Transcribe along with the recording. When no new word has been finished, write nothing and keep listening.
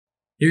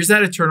Here's how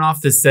to turn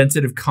off the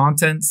sensitive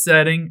content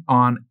setting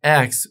on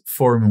X,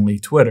 formerly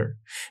Twitter.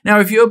 Now,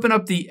 if you open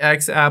up the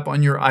X app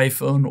on your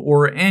iPhone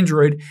or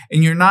Android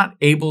and you're not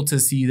able to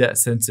see that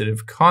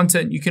sensitive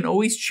content, you can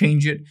always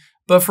change it,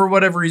 but for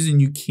whatever reason,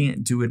 you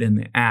can't do it in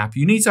the app.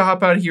 You need to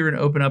hop out here and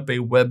open up a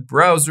web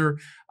browser.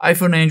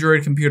 iPhone,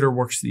 Android, computer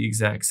works the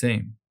exact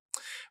same.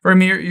 From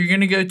here, you're going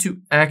to go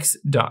to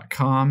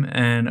x.com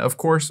and, of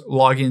course,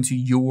 log into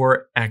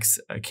your X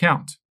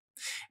account.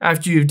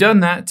 After you've done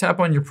that, tap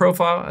on your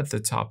profile at the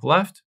top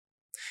left,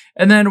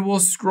 and then we'll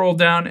scroll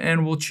down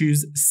and we'll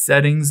choose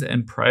Settings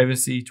and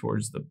Privacy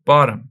towards the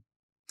bottom.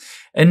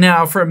 And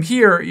now from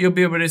here, you'll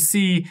be able to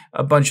see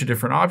a bunch of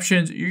different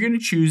options. You're going to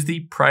choose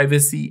the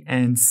Privacy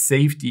and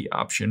Safety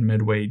option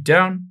midway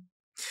down.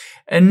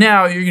 And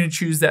now you're going to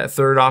choose that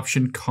third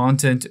option,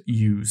 Content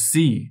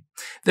UC.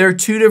 There are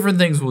two different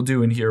things we'll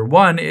do in here.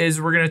 One is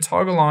we're going to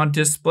toggle on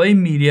Display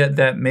Media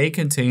that may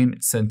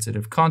contain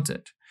sensitive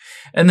content.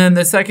 And then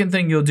the second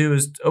thing you'll do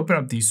is open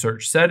up these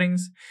search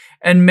settings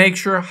and make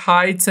sure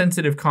hide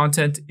sensitive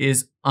content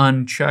is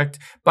unchecked.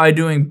 By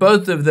doing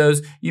both of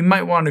those, you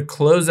might want to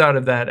close out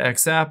of that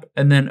X app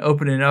and then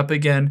open it up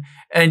again.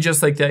 And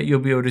just like that, you'll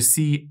be able to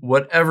see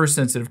whatever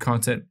sensitive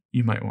content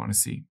you might want to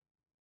see.